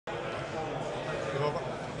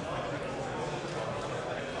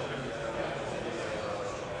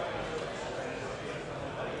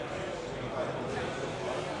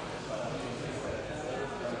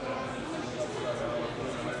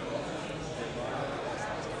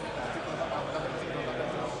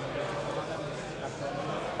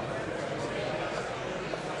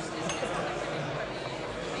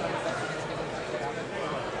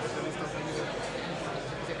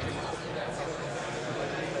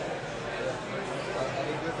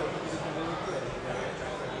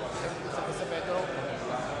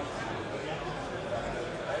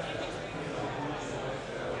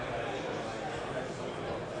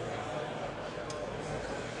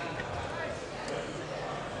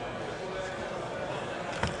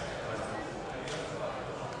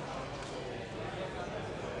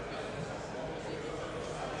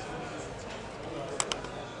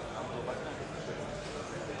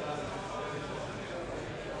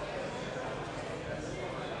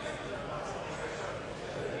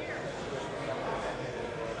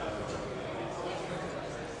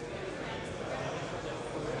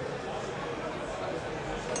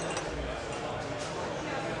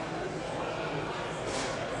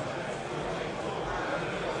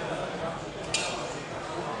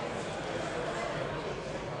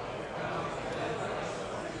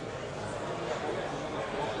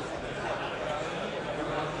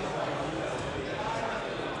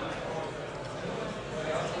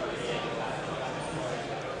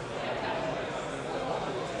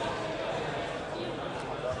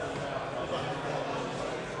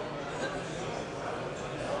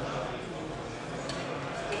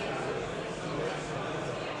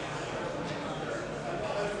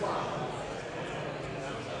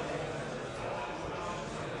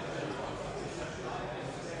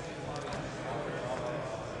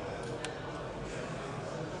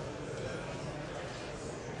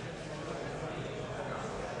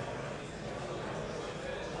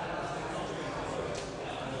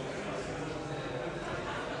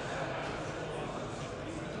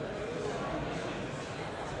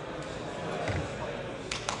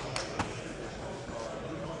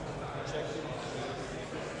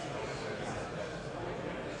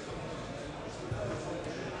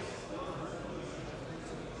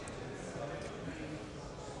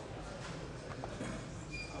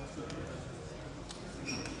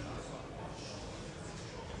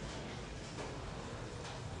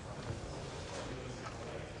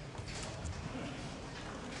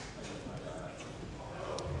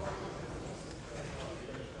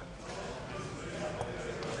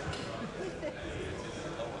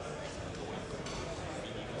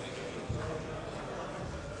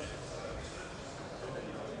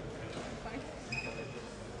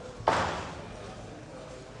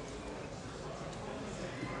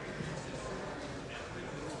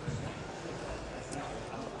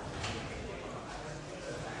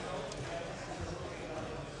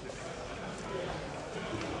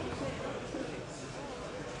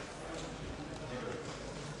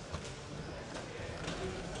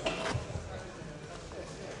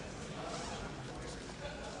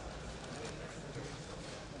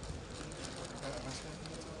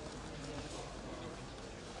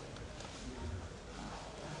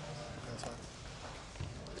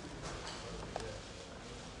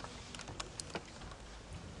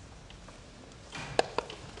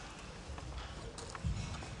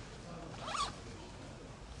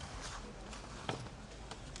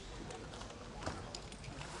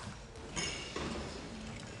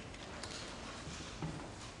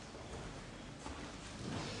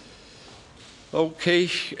Okay,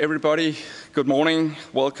 everybody, good morning.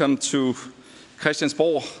 Welcome to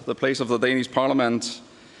Christiansborg, the place of the Danish Parliament.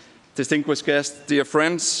 Distinguished guests, dear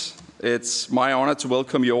friends, it's my honor to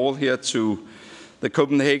welcome you all here to the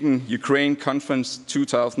Copenhagen Ukraine Conference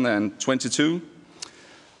 2022.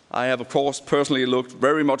 I have, of course, personally looked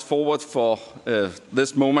very much forward for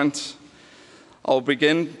this moment. I'll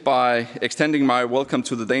begin by extending my welcome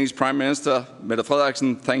to the Danish Prime Minister, Mette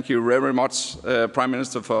Frederiksen. Thank you very much, Prime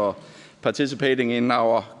Minister, for participating in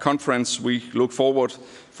our conference. We look forward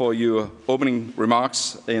for your opening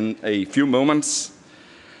remarks in a few moments.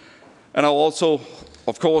 And I'll also,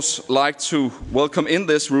 of course, like to welcome in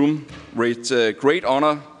this room with great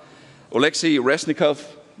honor Oleksii Reznikov,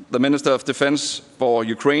 the Minister of Defence for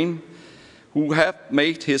Ukraine, who have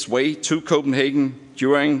made his way to Copenhagen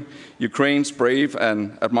during Ukraine's brave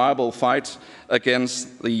and admirable fight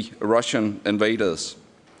against the Russian invaders.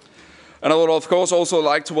 And I would, of course, also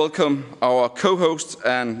like to welcome our co-host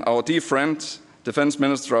and our dear friend, Defence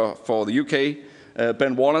Minister for the UK,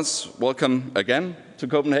 Ben Wallace. Welcome again to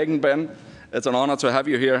Copenhagen, Ben. It's an honor to have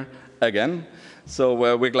you here again. So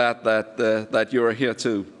we're glad that you're here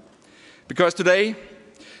too. Because today,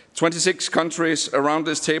 26 countries around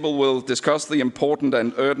this table will discuss the important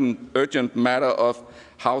and urgent matter of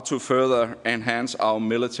how to further enhance our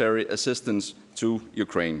military assistance to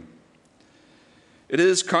Ukraine. It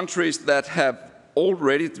is countries that have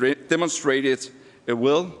already demonstrated a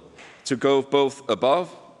will to go both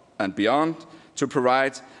above and beyond to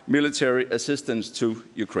provide military assistance to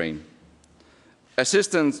Ukraine.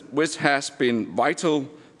 Assistance which has been vital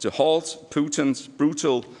to halt Putin's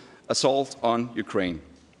brutal assault on Ukraine.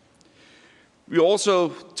 We are also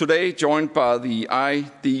today joined by the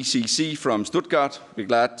IDCC from Stuttgart. We're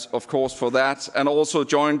glad, of course, for that, and also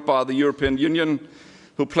joined by the European Union,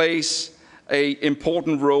 who plays an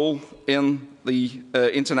important role in the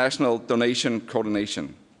international donation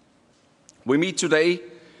coordination. We meet today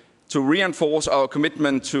to reinforce our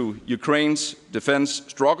commitment to Ukraine's defense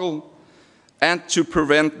struggle and to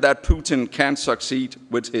prevent that Putin can succeed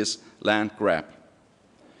with his land grab.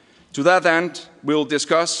 To that end, we'll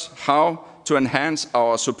discuss how to enhance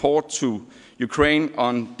our support to Ukraine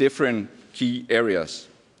on different key areas.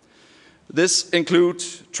 This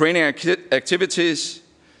includes training activities,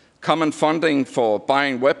 common funding for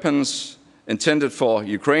buying weapons intended for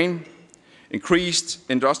Ukraine, increased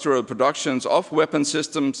industrial productions of weapon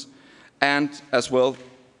systems, and as well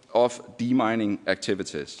of demining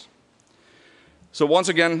activities. So once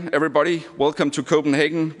again, everybody, welcome to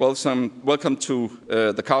Copenhagen. Welcome to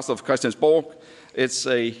the castle of Christiansborg. It's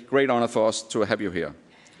a great honor for us to have you here.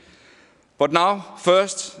 But now,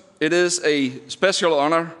 first, it is a special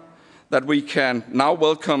honor that we can now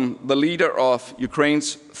welcome the leader of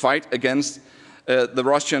Ukraine's fight against the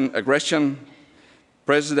Russian aggression,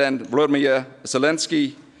 President Volodymyr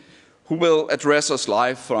Zelensky, who will address us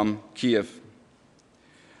live from Kiev.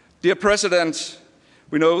 Dear President,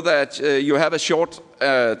 we know that you have a short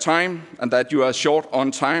time and that you are short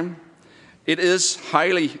on time. It is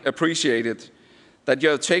highly appreciated that you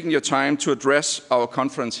have taken your time to address our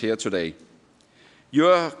conference here today.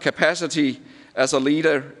 Your capacity as a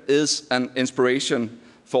leader is an inspiration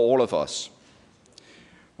for all of us.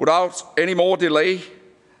 Without any more delay,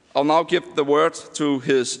 I'll now give the word to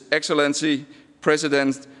His Excellency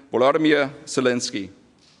President Volodymyr Zelensky.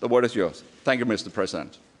 The word is yours. Thank you, Mr.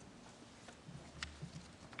 President.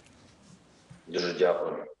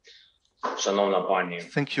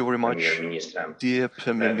 Thank you very much, dear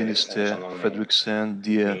Premier Minister Frederiksen,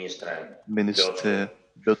 dear Minister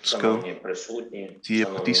Bodskov, dear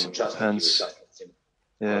participants,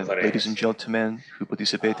 ladies and gentlemen who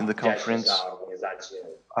participate in the conference.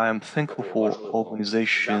 I am thankful for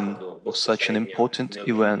organization of such an important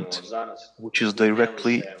event, which is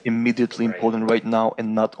directly, immediately important right now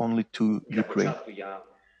and not only to Ukraine.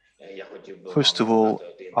 First of all,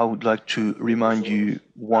 I would like to remind you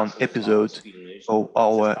one episode of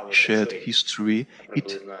our shared history.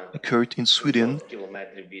 It occurred in Sweden,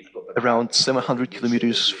 around 700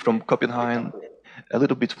 kilometers from Copenhagen, a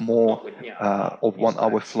little bit more of 1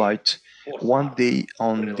 hour flight. One day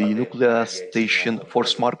on the nuclear station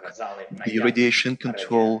Forsmark, the radiation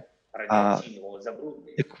control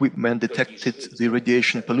equipment detected the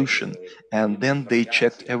radiation pollution, and then they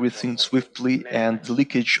checked everything swiftly, and the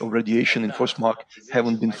leakage of radiation in Forsmark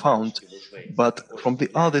haven't been found. But from the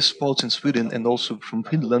other spots in Sweden and also from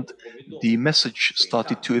Finland, the message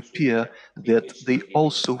started to appear that they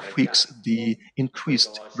also fixed the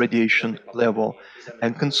increased radiation level,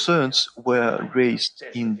 and concerns were raised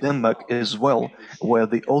in Denmark as well, where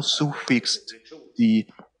they also fixed the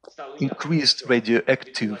increased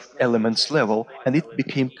radioactive elements level, and it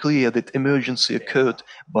became clear that emergency occurred,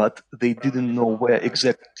 but they didn't know where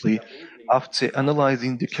exactly. After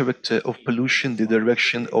analyzing the character of pollution, the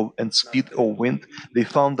direction of and speed of wind, they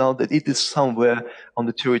found out that it is somewhere on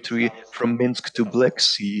the territory from Minsk to Black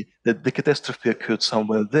Sea, that the catastrophe occurred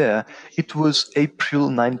somewhere there. It was April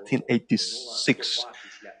 1986.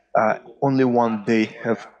 Only one day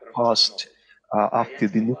have passed after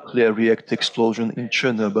the nuclear reactor explosion in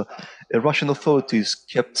Chernobyl. Russian authorities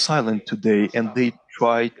kept silent today and they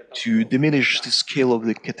tried to diminish the scale of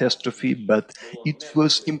the catastrophe, but it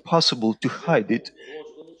was impossible to hide it.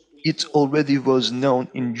 It already was known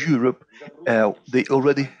in Europe. They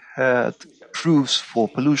already had proofs for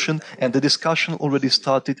pollution, and the discussion already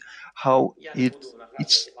started how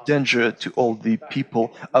it's danger to all the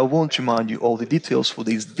people. I won't remind you all the details for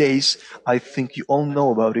these days. I think you all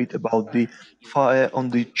know about it, about the fire on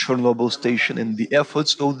the Chernobyl station and the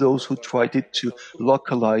efforts of those who tried it to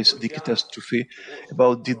localize the catastrophe,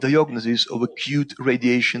 about the diagnosis of acute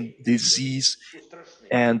radiation disease,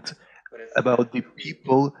 and about the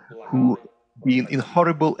people who, being in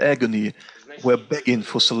horrible agony, were begging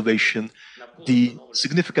for salvation. The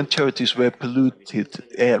significant territories were polluted.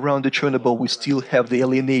 Around the Chernobyl, we still have the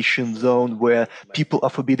alienation zone where people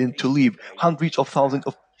are forbidden to live. Hundreds of thousands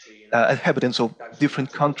of inhabitants of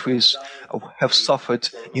different countries have suffered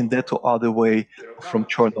in that or other way from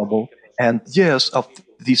Chernobyl. And yes, after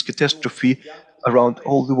this catastrophe, around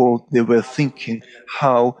all the world, they were thinking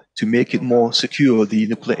how to make it more secure, the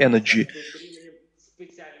nuclear energy.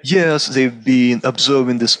 Yes, they've been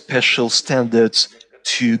observing the special standards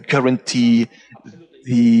to guarantee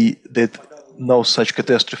that no such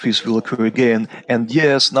catastrophes will occur again. And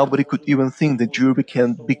yes, nobody could even think that Europe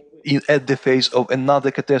can be at the face of another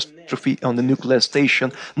catastrophe on the nuclear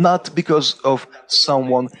station, not because of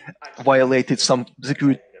someone violated some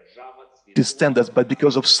security standards, but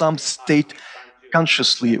because of some state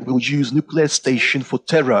consciously will use nuclear station for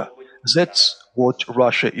terror. That's what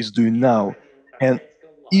Russia is doing now. And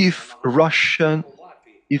if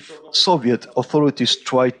Soviet authorities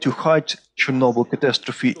try to hide Chernobyl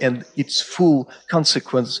catastrophe and its full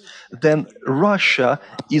consequence, then Russia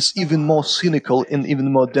is even more cynical and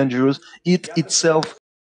even more dangerous. It itself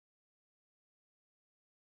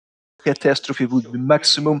catastrophe would be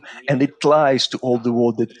maximum, and it lies to all the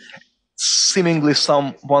world that seemingly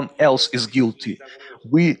someone else is guilty.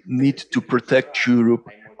 We need to protect Europe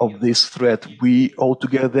of this threat. We all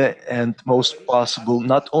together, and most possible,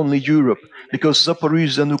 not only Europe, because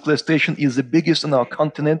Zaporizhzhia nuclear station is the biggest on our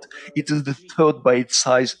continent. It is the third by its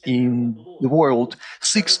size in the world.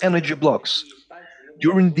 6 energy blocks.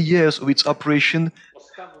 During the years of its operation,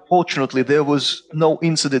 fortunately, there was no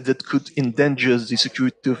incident that could endanger the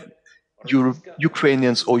security of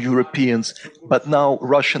Ukrainians or Europeans, but now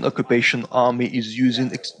Russian occupation army is using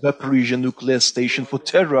Zaporizhzhia nuclear station for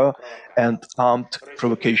terror and armed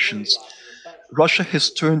provocations. Russia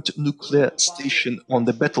has turned nuclear station on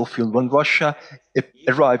the battlefield. When Russia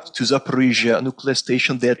arrived to Zaporizhzhia nuclear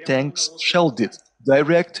station, their tanks shelled it.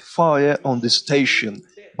 Direct fire on the station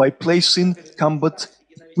by placing combat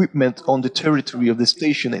equipment on the territory of the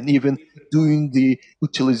station and even doing the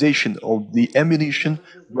utilization of the ammunition.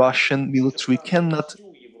 Russian military cannot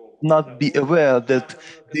not be aware that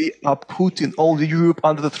they are putting all the Europe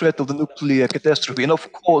under the threat of the nuclear catastrophe. And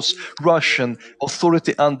of course, Russian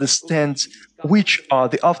authority understands which are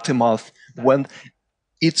the aftermath when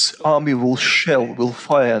its army will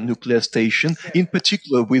fire nuclear station, in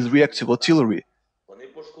particular with reactive artillery.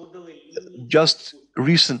 Just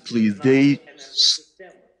recently, they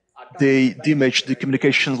damaged the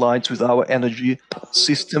communication lines with our energy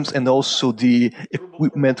systems and also the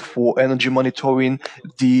equipment for energy monitoring,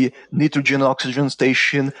 the nitrogen oxygen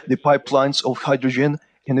station, the pipelines of hydrogen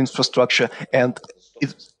and infrastructure. And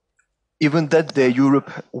even that day, Europe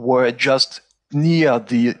were just near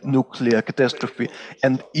the nuclear catastrophe.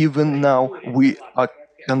 And even now, we are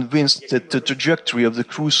convinced that the trajectory of the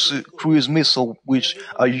cruise missile, which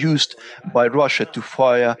are used by Russia to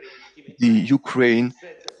fire the Ukraine,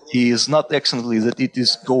 is not accidentally that it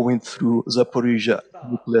is going through Zaporizhzhia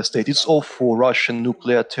nuclear state. It's all for Russian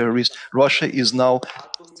nuclear terrorists. Russia is now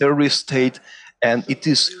terrorist state, and it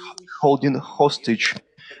is holding hostage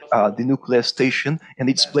the nuclear station, and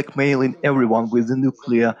it's blackmailing everyone with the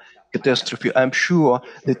nuclear catastrophe. I'm sure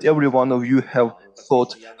that every one of you have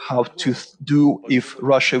thought how to do if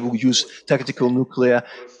Russia will use tactical nuclear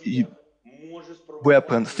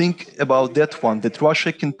weapon. Think about that one, that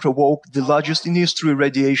Russia can provoke the largest in history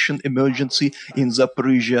radiation emergency in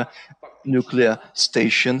Zaporizhzhia nuclear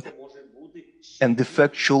station, and the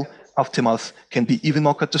factual aftermath can be even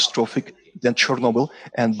more catastrophic than Chernobyl,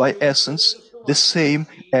 and by essence, the same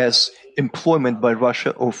as employment by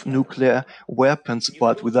Russia of nuclear weapons,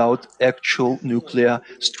 but without actual nuclear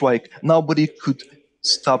strike. Nobody could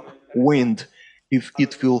stop wind if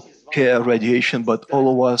it will carry radiation, but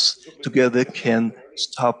all of us together can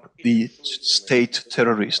stop the state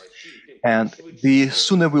terrorist. And the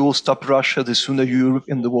sooner we will stop Russia, the sooner Europe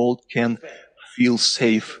and the world can feel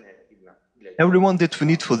safe. Everyone that we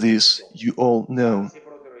need for this, you all know.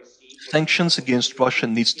 Sanctions against Russia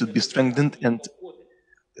needs to be strengthened and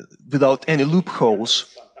without any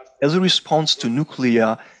loopholes. As a response to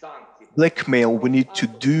nuclear blackmail, we need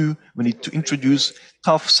to introduce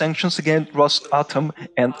tough sanctions against Rosatom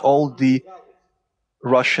and all the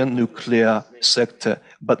Russian nuclear sector,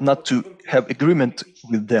 but not to have agreement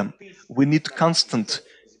with them. We need constant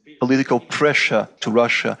political pressure to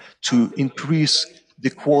Russia to increase the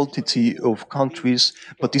quality of countries,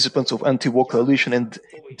 participants of anti-war coalition, and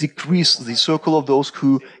decrease the circle of those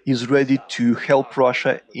who is ready to help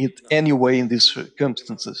Russia in any way in these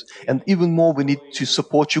circumstances. And even more, we need to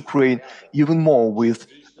support Ukraine even more with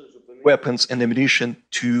weapons and ammunition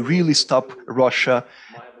to really stop Russia.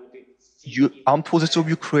 Armed forces of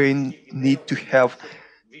Ukraine need to have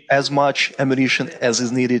as much ammunition as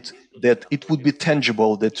is needed, that it would be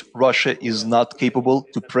tangible that Russia is not capable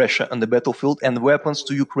to pressure on the battlefield, and weapons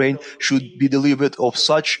to Ukraine should be delivered of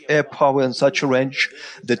such air power and such a range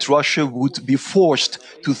that Russia would be forced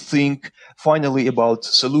to think finally about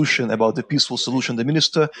the peaceful solution. The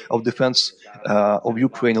Minister of Defense of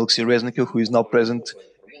Ukraine, Oleksii Reznikov, who is now present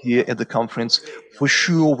here at the conference, for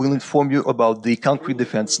sure will inform you about the concrete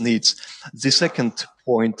defense needs. The second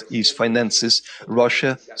point is finances.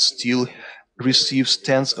 Russia still receives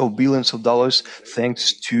tens of billions of dollars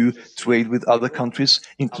thanks to trade with other countries,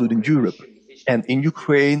 including Europe. And in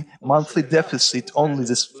Ukraine, monthly deficit, only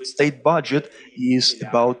the state budget is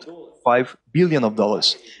about $5 billion.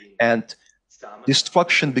 And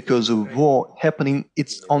destruction because of war happening,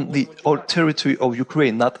 it's on the territory of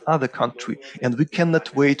Ukraine, not other country. And we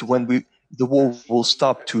cannot wait when the war will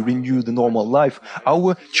stop to renew the normal life.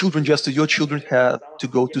 Our children, just as your children, have to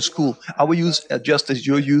go to school. Our youth, just as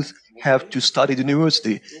your youth, have to study at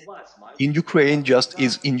university. In Ukraine, just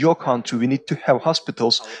as in your country, we need to have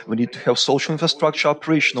hospitals, we need to have social infrastructure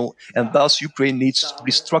operational, and thus Ukraine needs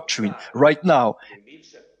restructuring right now,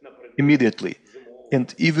 immediately.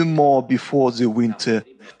 And even more before the winter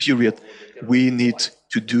period, we need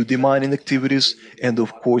to do demining activities, and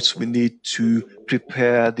of course we need to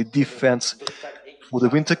prepare the defense for the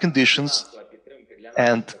winter conditions,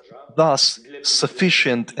 and thus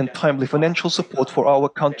sufficient and timely financial support for our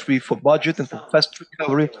country for budget and for fast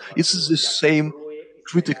recovery is the same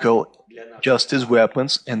critical just as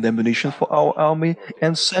weapons and ammunition for our army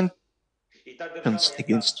and sanctions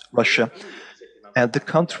against Russia. And the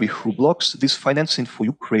country who blocks this financing for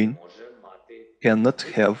Ukraine cannot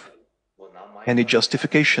have any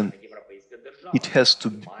justification. It has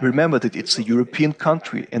to remember that it's a European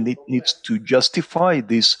country and it needs to justify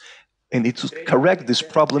this and it to correct this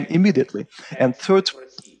problem immediately. And third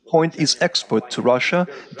point is export to Russia,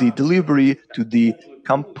 the delivery to the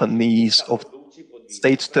companies of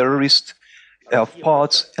state terrorists of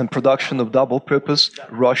parts and production of double purpose.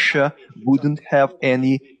 Russia wouldn't have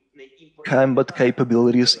any combat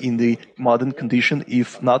capabilities in the modern condition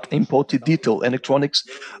if not imported detail, electronics,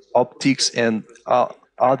 optics, and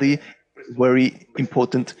other very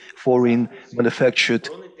important foreign manufactured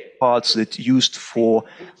parts that used for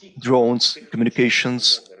drones,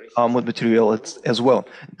 communications, armored material as well.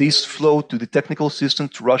 This flow to the technical system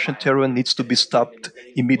to Russian terror needs to be stopped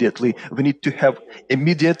immediately. We need to have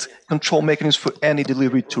immediate control mechanisms for any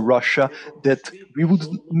delivery to Russia, that we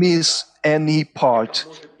wouldn't miss any part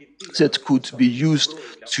that could be used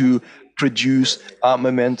to produce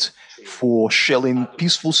armament for shelling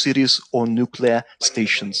peaceful cities or nuclear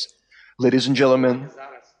stations. Ladies and gentlemen,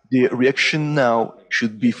 the reaction now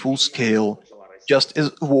should be full-scale. Just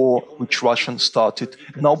as war which Russia started,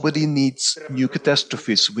 nobody needs new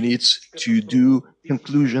catastrophes. We need to do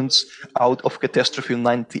conclusions out of catastrophe in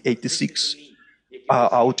 1986,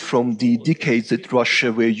 out from the decades that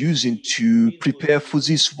Russia were using to prepare for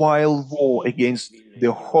this wild war against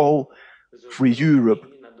the whole free Europe.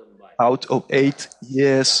 Out of 8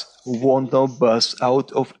 years war on Donbass,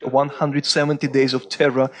 out of 170 days of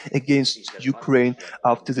terror against Ukraine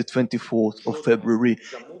after the 24th of February.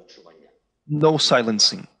 No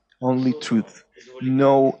silencing, only truth.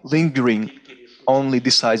 No lingering, only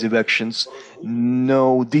decisive actions.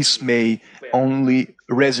 No dismay, only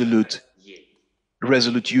resolute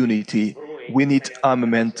unity. We need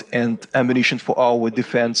armament and ammunition for our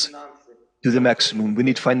defense. to the maximum. We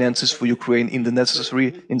need finances for Ukraine in the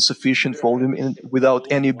necessary, insufficient volume without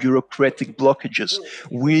any bureaucratic blockages.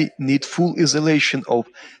 We need full isolation of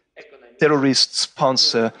terrorist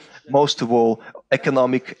sponsor, most of all,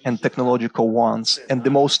 economic and technological ones, and the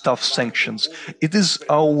most tough sanctions. It is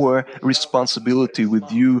our responsibility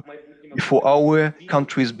with you, before our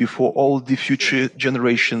countries, before all the future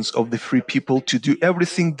generations of the free people, to do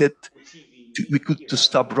everything that we could to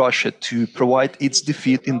stop Russia, to provide its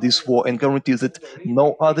defeat in this war and guarantee that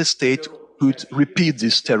no other state could repeat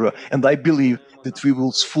this terror. And I believe that we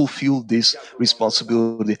will fulfill this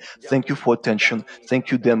responsibility. Thank you for attention.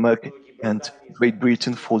 Thank you, Denmark and Great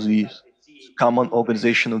Britain, for the common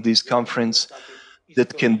organization of this conference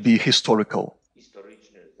that can be historical.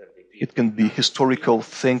 It can be historical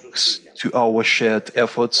thanks to our shared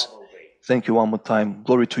efforts. Thank you one more time.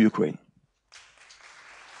 Glory to Ukraine.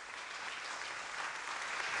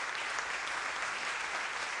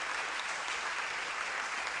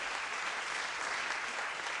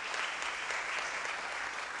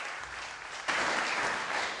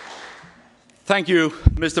 Thank you,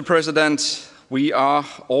 Mr. President. We are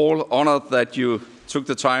all honored that you took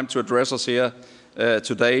the time to address us here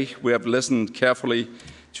today. We have listened carefully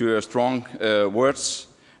to your strong words,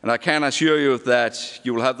 and I can assure you that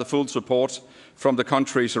you will have the full support from the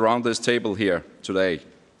countries around this table here today.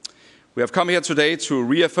 We have come here today to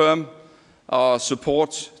reaffirm our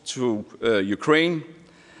support to Ukraine,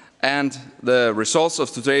 and the results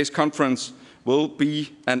of today's conference will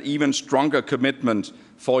be an even stronger commitment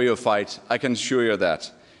for your fight. I can assure you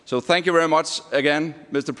that. So thank you very much again,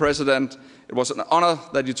 Mr. President. It was an honor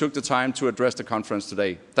that you took the time to address the conference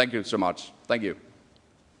today. Thank you so much. Thank you.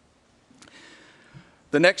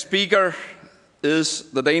 The next speaker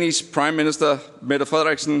is the Danish Prime Minister, Mette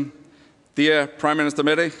Frederiksen. Dear Prime Minister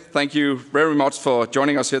Mette, thank you very much for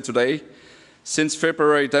joining us here today. Since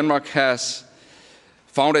February, Denmark has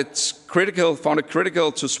found it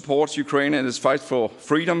critical to support Ukraine in its fight for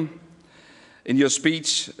freedom. In your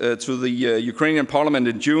speech to the Ukrainian Parliament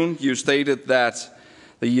in June, you stated that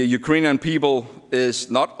the Ukrainian people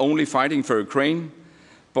is not only fighting for Ukraine,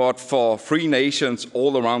 but for free nations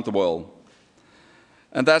all around the world.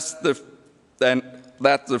 And that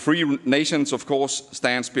the free nations, of course,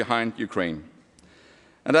 stands behind Ukraine.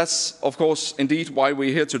 And that's, of course, indeed why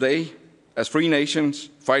we're here today, as free nations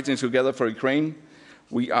fighting together for Ukraine.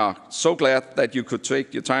 We are so glad that you could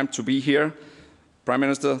take your time to be here. Prime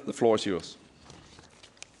Minister, the floor is yours.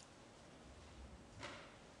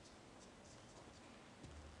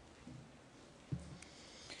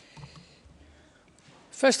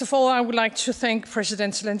 First of all, I would like to thank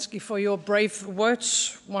President Zelensky for your brave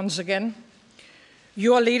words once again.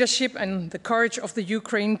 Your leadership and the courage of the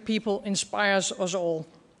Ukrainian people inspires us all.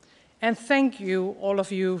 And thank you, all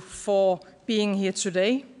of you, for being here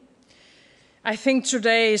today. I think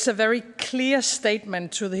today is a very clear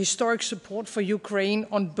statement to the historic support for Ukraine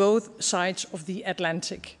on both sides of the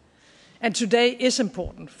Atlantic. And today is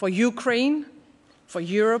important for Ukraine, for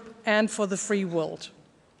Europe, and for the free world.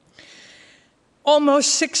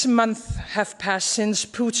 Almost 6 months have passed since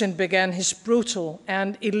Putin began his brutal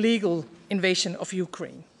and illegal invasion of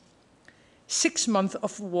Ukraine. 6 months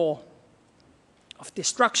of war, of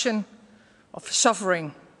destruction, of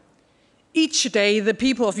suffering. Each day, the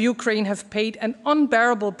people of Ukraine have paid an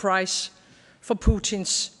unbearable price for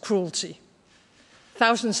Putin's cruelty.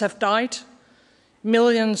 Thousands have died,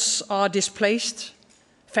 millions are displaced,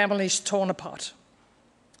 families torn apart.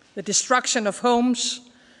 The destruction of homes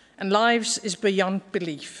and lives is beyond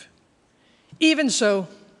belief. Even so,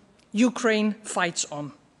 Ukraine fights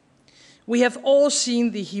on. We have all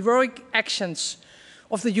seen the heroic actions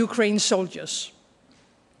of the Ukrainian soldiers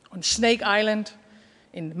on Snake Island,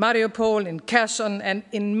 in Mariupol, in Kherson, and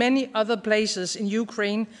in many other places in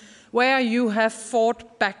Ukraine where you have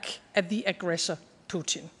fought back at the aggressor,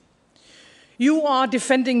 Putin. You are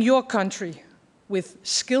defending your country with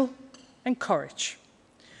skill and courage.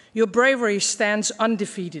 Your bravery stands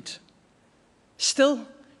undefeated. Still,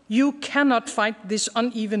 you cannot fight this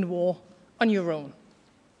uneven war on your own.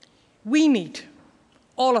 We need,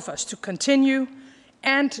 all of us, to continue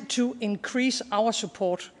and to increase our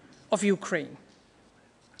support of Ukraine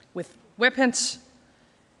with weapons,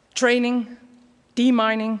 training,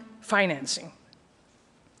 demining, financing.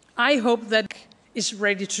 I hope that is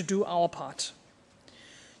ready to do our part.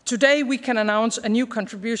 Today, we can announce a new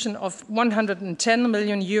contribution of 110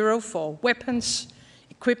 million euro for weapons,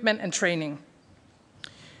 equipment, and training.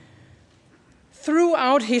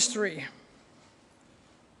 Throughout history,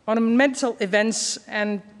 monumental events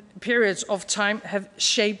and periods of time have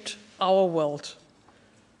shaped our world.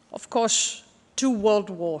 Of course, 2 world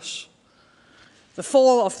wars, the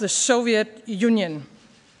fall of the Soviet Union,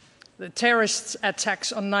 the terrorist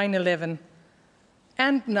attacks on 9/11,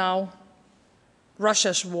 and now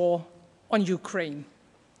Russia's war on Ukraine.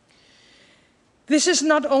 This is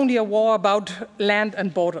not only a war about land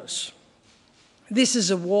and borders. This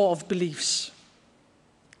is a war of beliefs,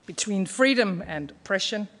 between freedom and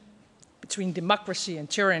oppression, between democracy and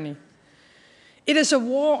tyranny. It is a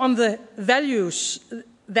war on the values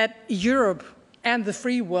that Europe and the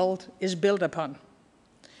free world is built upon.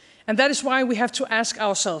 And that is why we have to ask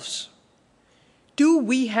ourselves, do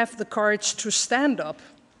we have the courage to stand up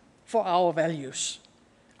for our values?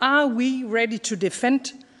 Are we ready to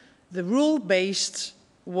defend the rule-based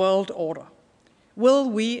world order? Will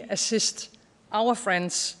we assist our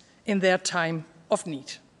friends in their time of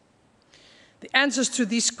need? The answers to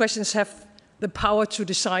these questions have the power to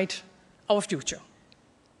decide our future.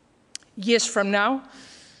 Years from now,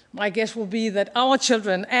 my guess will be that our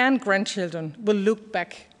children and grandchildren will look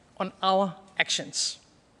back on our actions.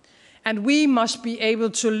 And we must be able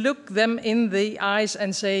to look them in the eyes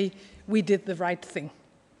and say, we did the right thing.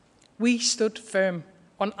 We stood firm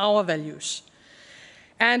on our values.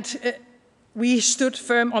 And we stood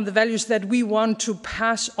firm on the values that we want to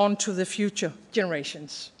pass on to the future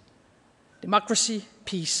generations: democracy,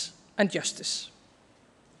 peace, and justice.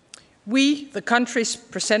 We, the countries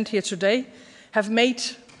present here today, have made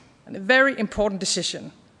a very important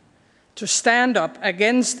decision to stand up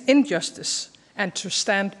against injustice and to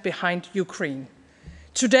stand behind Ukraine.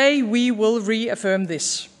 Today, we will reaffirm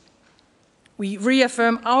this. We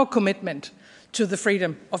reaffirm our commitment to the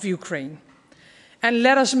freedom of Ukraine. And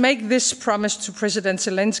let us make this promise to President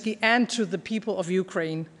Zelensky and to the people of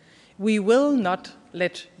Ukraine: we will not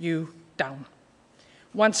let you down.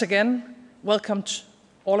 Once again, welcome to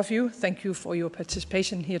all of you. Thank you for your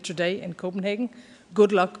participation here today in Copenhagen.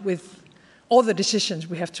 Good luck with all the decisions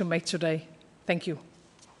we have to make today. Thank you.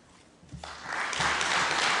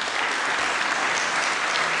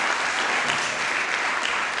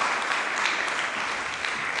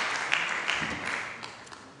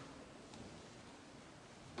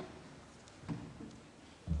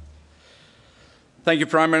 Thank you,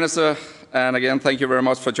 Prime Minister. And again, thank you very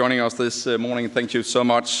much for joining us this morning. Thank you so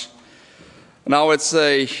much. Now it's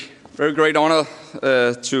a very great honor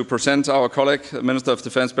to present our colleague, Minister of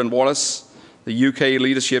Defence Ben Wallace. The UK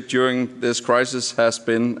leadership during this crisis has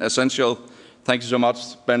been essential. Thank you so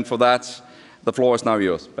much, Ben, for that. The floor is now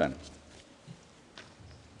yours, Ben.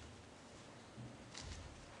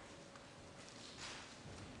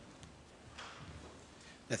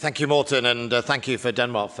 Thank you, Morten, and thank you for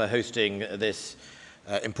Denmark for hosting this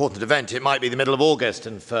important event. It might be the middle of August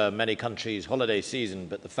and for many countries holiday season,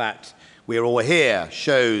 but the fact we are all here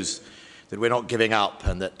shows that we're not giving up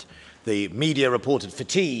and that the media reported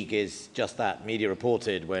fatigue is just that, media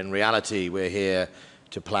reported, when in reality we're here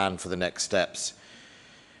to plan for the next steps.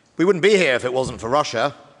 We wouldn't be here if it wasn't for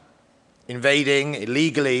Russia invading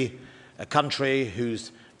illegally a country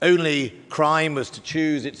whose only crime was to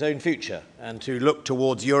choose its own future and to look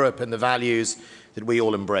towards Europe and the values that we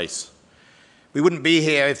all embrace. We wouldn't be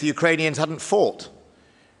here if the Ukrainians hadn't fought.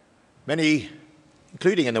 Many,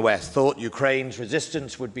 including in the West, thought Ukraine's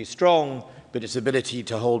resistance would be strong, but its ability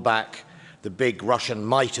to hold back the big Russian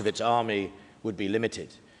might of its army would be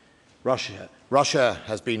limited. Russia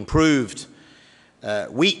has been proved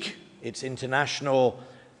weak. Its international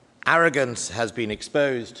arrogance has been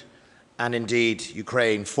exposed. And indeed,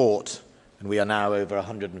 Ukraine fought, and we are now over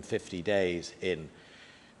 150 days in.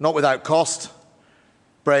 Not without cost.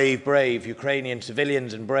 Brave Ukrainian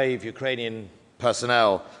civilians and brave Ukrainian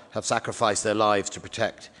personnel have sacrificed their lives to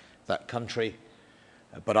protect that country.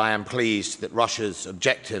 But I am pleased that Russia's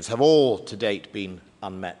objectives have all to date been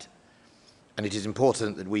unmet. And it is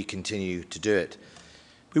important that we continue to do it.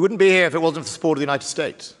 We wouldn't be here if it wasn't for the support of the United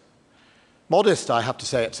States. Modest, I have to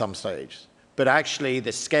say, at some stage. But actually,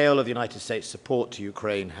 the scale of the United States' support to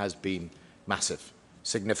Ukraine has been massive,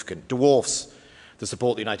 significant, dwarfs the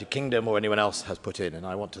support the United Kingdom or anyone else has put in, and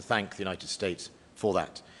I want to thank the United States for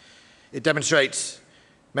that. It demonstrates,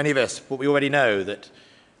 many of us, what we already know, that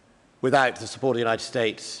without the support of the United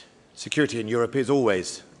States, security in Europe is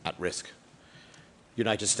always at risk.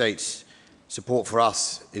 United States support for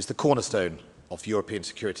us is the cornerstone of European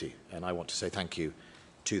security, and I want to say thank you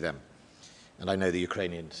to them. And I know the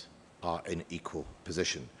Ukrainians are in equal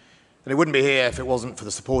position. And it wouldn't be here if it wasn't for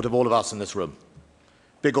the support of all of us in this room,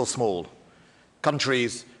 big or small,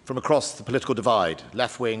 countries from across the political divide,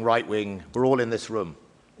 left wing, right wing, we're all in this room,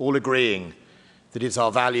 all agreeing that it's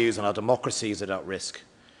our values and our democracies that are at risk.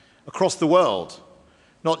 Across the world,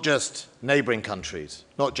 not just neighbouring countries,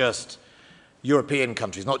 not just European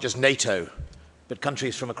countries, not just NATO, but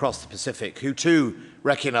countries from across the Pacific who too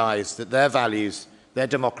recognize that their values, their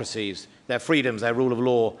democracies, their freedoms, their rule of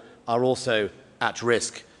law are also at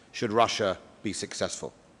risk should Russia be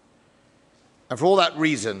successful. And for all that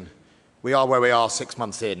reason, we are where we are 6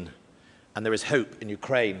 months in, and there is hope in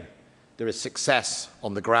Ukraine. There is success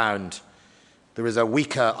on the ground. There is a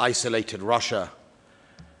weaker, isolated Russia.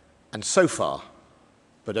 And so far,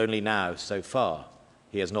 but only now, so far,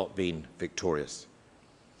 he has not been victorious.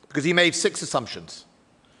 Because he made 6 assumptions,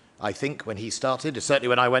 I think, when he started. Certainly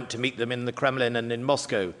when I went to meet them in the Kremlin and in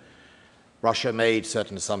Moscow, Russia made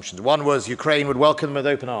certain assumptions. One was Ukraine would welcome them with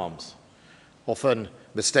open arms. Often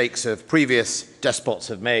mistakes of previous despots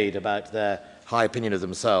have made about their high opinion of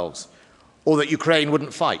themselves. Or that Ukraine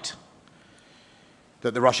wouldn't fight.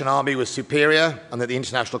 That the Russian army was superior and that the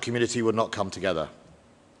international community would not come together.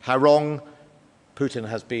 How wrong Putin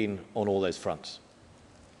has been on all those fronts.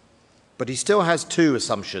 But he still has 2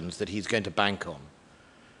 assumptions that he's going to bank on.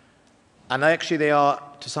 And actually they are,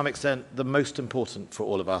 to some extent, the most important for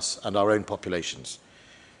all of us and our own populations.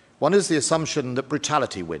 One is the assumption that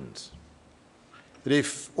brutality wins. That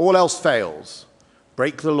if all else fails,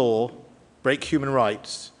 break the law, break human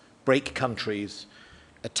rights, break countries,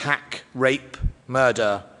 attack, rape,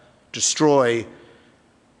 murder, destroy,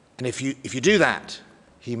 and if you do that,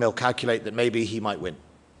 he will calculate that maybe he might win.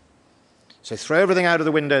 So throw everything out of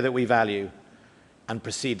the window that we value and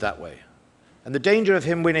proceed that way. And the danger of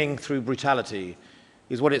him winning through brutality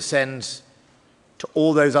is what it sends to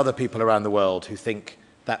all those other people around the world who think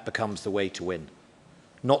that becomes the way to win.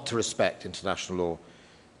 Not to respect international law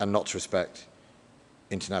and not to respect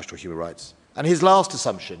international human rights. And his last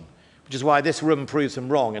assumption, which is why this room proves him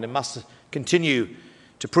wrong, and it must continue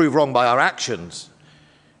to prove wrong by our actions,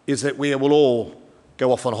 is that we will all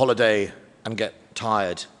go off on holiday and get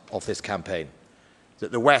tired of this campaign.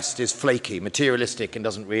 That the West is flaky, materialistic, and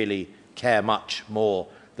doesn't really care much more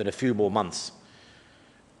than a few more months.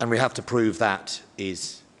 And we have to prove that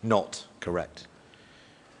is not correct.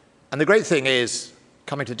 And the great thing is,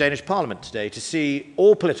 coming to the Danish Parliament today, to see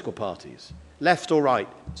all political parties, left or right,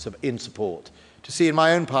 in support, to see in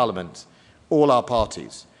my own Parliament all our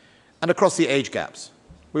parties, and across the age gaps.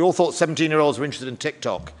 We all thought 17-year-olds were interested in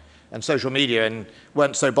TikTok and social media and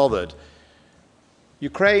weren't so bothered.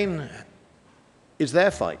 Ukraine is their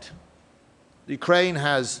fight. Ukraine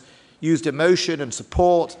has used emotion and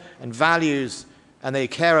support and values, and they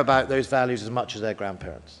care about those values as much as their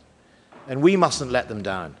grandparents. And we mustn't let them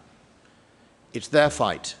down. It's their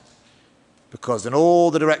fight, because in all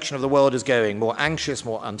the direction of the world is going, more anxious,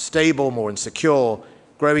 more unstable, more insecure,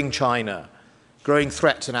 growing China, growing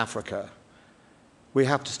threats in Africa, we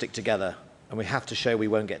have to stick together and we have to show we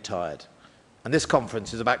won't get tired. And this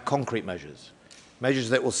conference is about concrete measures, measures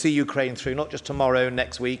that will see Ukraine through not just tomorrow,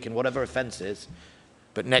 next week, and whatever offence is,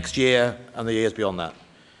 but next year and the years beyond that.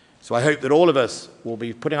 So I hope that all of us will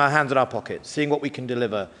be putting our hands in our pockets, seeing what we can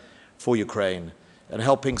deliver for Ukraine, and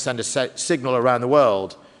helping send a signal around the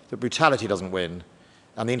world that brutality doesn't win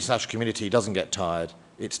and the international community doesn't get tired.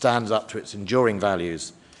 It stands up to its enduring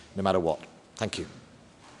values no matter what. Thank you.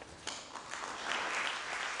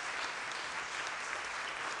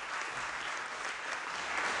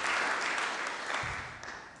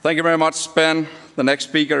 Thank you very much, Ben. The next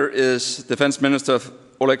speaker is Defence Minister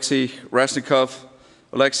Oleksii Reznikov.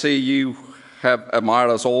 Oleksii, you have admired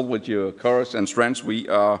us all with your courage and strength. We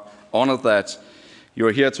are honored that you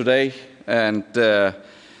are here today and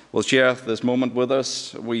will share this moment with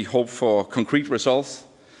us. We hope for concrete results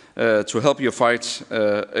to help you fight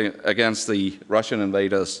against the Russian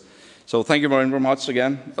invaders. So thank you very much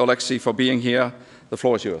again, Oleksii, for being here. The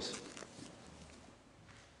floor is yours.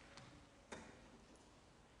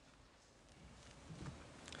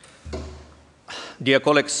 Dear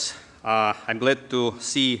colleagues, I'm glad to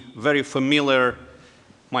see very familiar,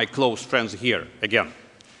 my close friends here again.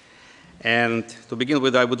 And to begin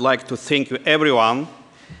with, I would like to thank you everyone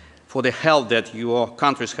for the help that your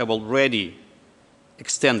countries have already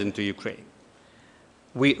extended to Ukraine.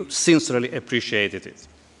 We sincerely appreciated it,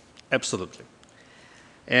 absolutely.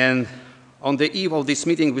 And on the eve of this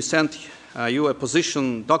meeting, we sent you a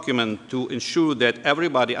position document to ensure that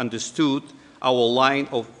everybody understood our line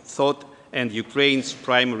of thought and Ukraine's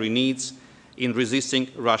primary needs in resisting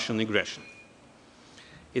Russian aggression.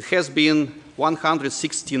 It has been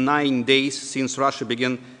 169 days since Russia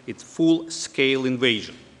began its full-scale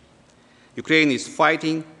invasion. Ukraine is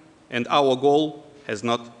fighting, and our goal has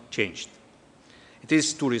not changed. It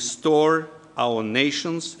is to restore our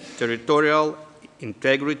nation's territorial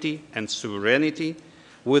integrity and sovereignty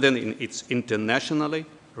within its internationally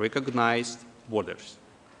recognized borders.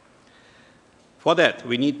 For that,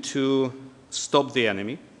 we need to stop the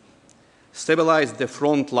enemy, stabilize the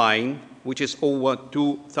front line, which is over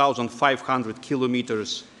 2,500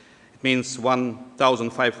 kilometers. It means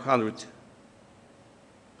 1,500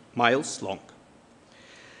 miles long.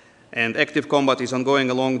 And active combat is ongoing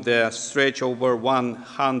along the stretch over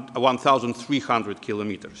 1,300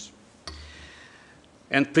 kilometers.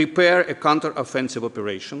 And prepare a counter-offensive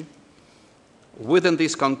operation. Within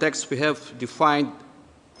this context, we have defined a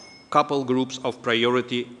couple groups of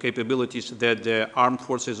priority capabilities that the armed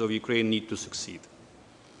forces of Ukraine need to succeed.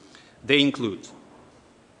 They include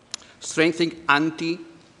strengthening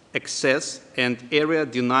anti-access and area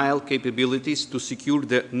denial capabilities to secure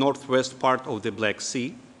the northwest part of the Black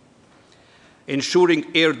Sea, ensuring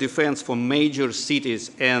air defense for major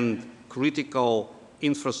cities and critical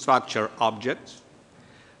infrastructure objects,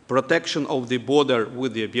 protection of the border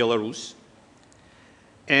with Belarus,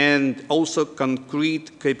 and also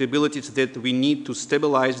concrete capabilities that we need to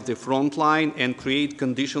stabilize the front line and create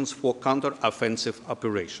conditions for counter-offensive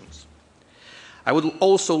operations. I would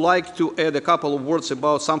also like to add a couple of words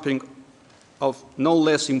about something of no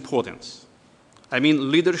less importance. I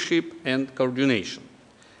mean leadership and coordination.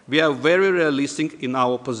 We are very realistic in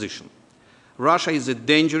our position. Russia is a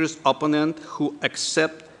dangerous opponent who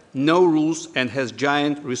accepts no rules and has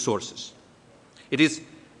giant resources. It is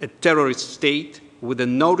a terrorist state with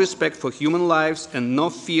no respect for human lives and no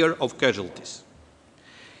fear of casualties.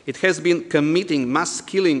 It has been committing mass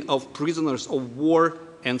killing of prisoners of war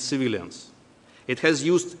and civilians. It has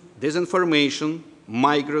used disinformation,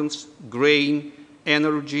 migrants, grain,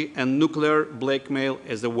 energy, and nuclear blackmail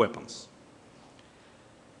as the weapons.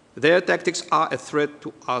 Their tactics are a threat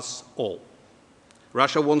to us all.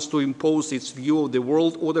 Russia wants to impose its view of the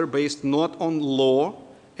world order based not on law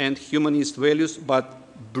and humanist values, but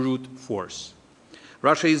brute force.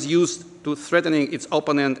 Russia is used to threatening its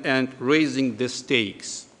opponent and raising the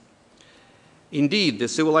stakes. Indeed, the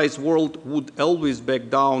civilized world would always back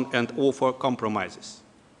down and offer compromises.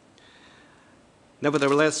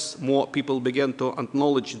 Nevertheless, more people began to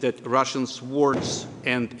acknowledge that Russians' words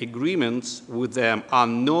and agreements with them are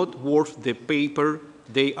not worth the paper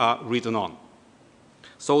they are written on.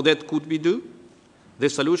 So that could we do? The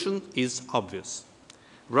solution is obvious.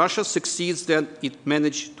 Russia succeeds that it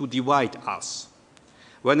managed to divide us.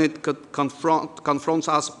 When it confronts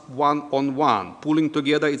us one-on-one, pulling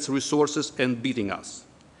together its resources and beating us.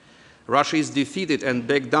 Russia is defeated and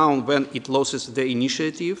back down when it loses the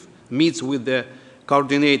initiative, meets with the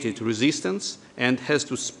coordinated resistance, and has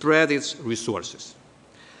to spread its resources.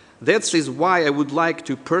 That is why I would like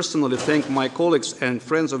to personally thank my colleagues and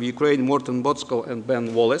friends of Ukraine, Morten, Bodskov, and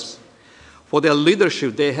Ben Wallace, for their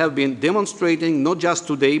leadership they have been demonstrating not just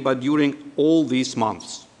today, but during all these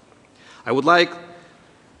months. I would like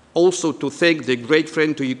also to thank the great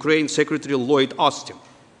friend to Ukraine, Secretary Lloyd Austin,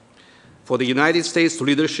 for the United States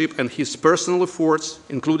leadership and his personal efforts,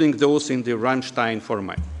 including those in the Rammstein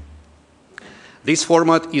format. This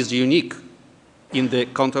format is unique in the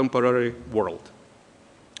contemporary world.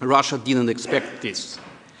 Russia didn't expect this.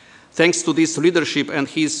 Thanks to this leadership and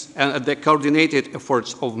the coordinated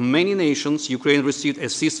efforts of many nations, Ukraine received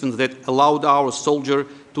assistance that allowed our soldiers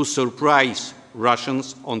to surprise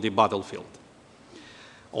Russians on the battlefield,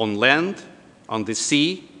 on land, on the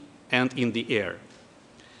sea, and in the air.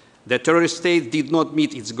 The terrorist state did not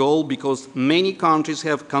meet its goal because many countries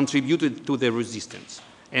have contributed to the resistance,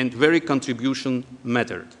 and very contribution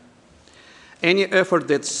mattered. Any effort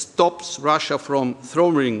that stops Russia from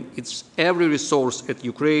throwing its every resource at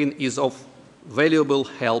Ukraine is of valuable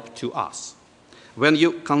help to us. When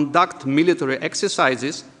you conduct military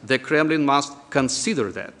exercises, the Kremlin must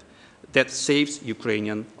consider that. That saves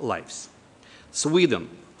Ukrainian lives. Sweden,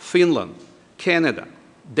 Finland, Canada,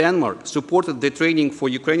 Denmark supported the training for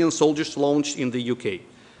Ukrainian soldiers launched in the UK.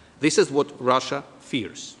 This is what Russia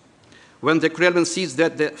fears. When the Kremlin sees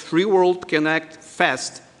that the free world can act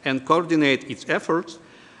fast and coordinate its efforts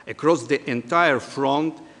across the entire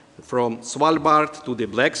front, from Svalbard to the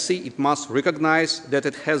Black Sea, it must recognize that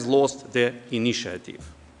it has lost the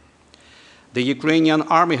initiative. The Ukrainian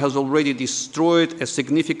army has already destroyed a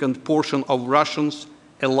significant portion of Russians'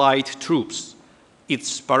 allied troops,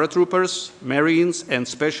 its paratroopers, Marines, and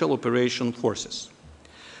Special Operation Forces.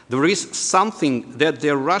 There is something that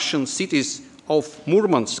the Russian cities of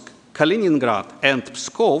Murmansk, Kaliningrad, and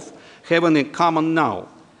Pskov have in common now.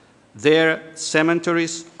 Their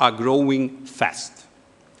cemeteries are growing fast.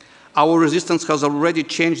 Our resistance has already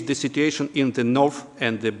changed the situation in the north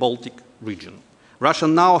and the Baltic region. Russia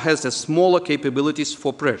now has smaller capabilities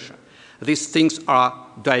for pressure. These things are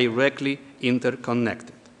directly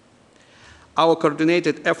interconnected. Our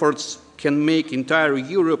coordinated efforts can make entire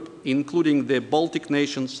Europe, including the Baltic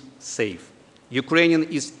nations, safe. Ukrainian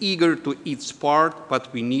is eager to its part,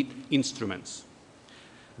 but we need instruments.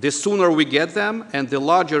 The sooner we get them and the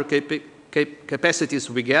larger capacities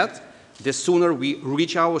we get, the sooner we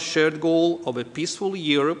reach our shared goal of a peaceful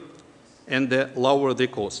Europe and the lower the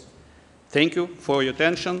cost. Thank you for your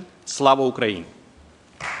attention. Slava Ukraini!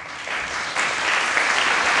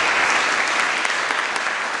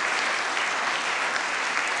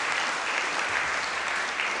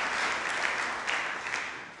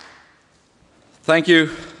 Thank you,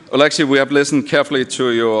 Oleksii. We have listened carefully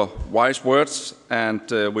to your wise words, and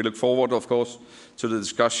we look forward, of course, to the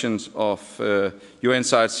discussions of your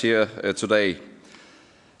insights here today.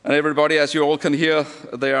 And everybody, as you all can hear,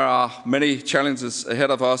 there are many challenges ahead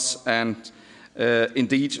of us, and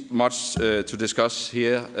indeed much to discuss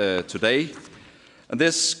here today. And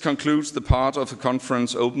this concludes the part of the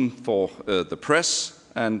conference open for the press,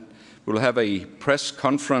 and we'll have a press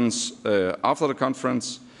conference after the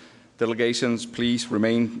conference. Delegations, please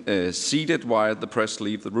remain seated while the press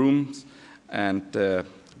leave the room, and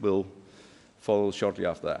we'll follow shortly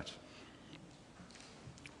after that.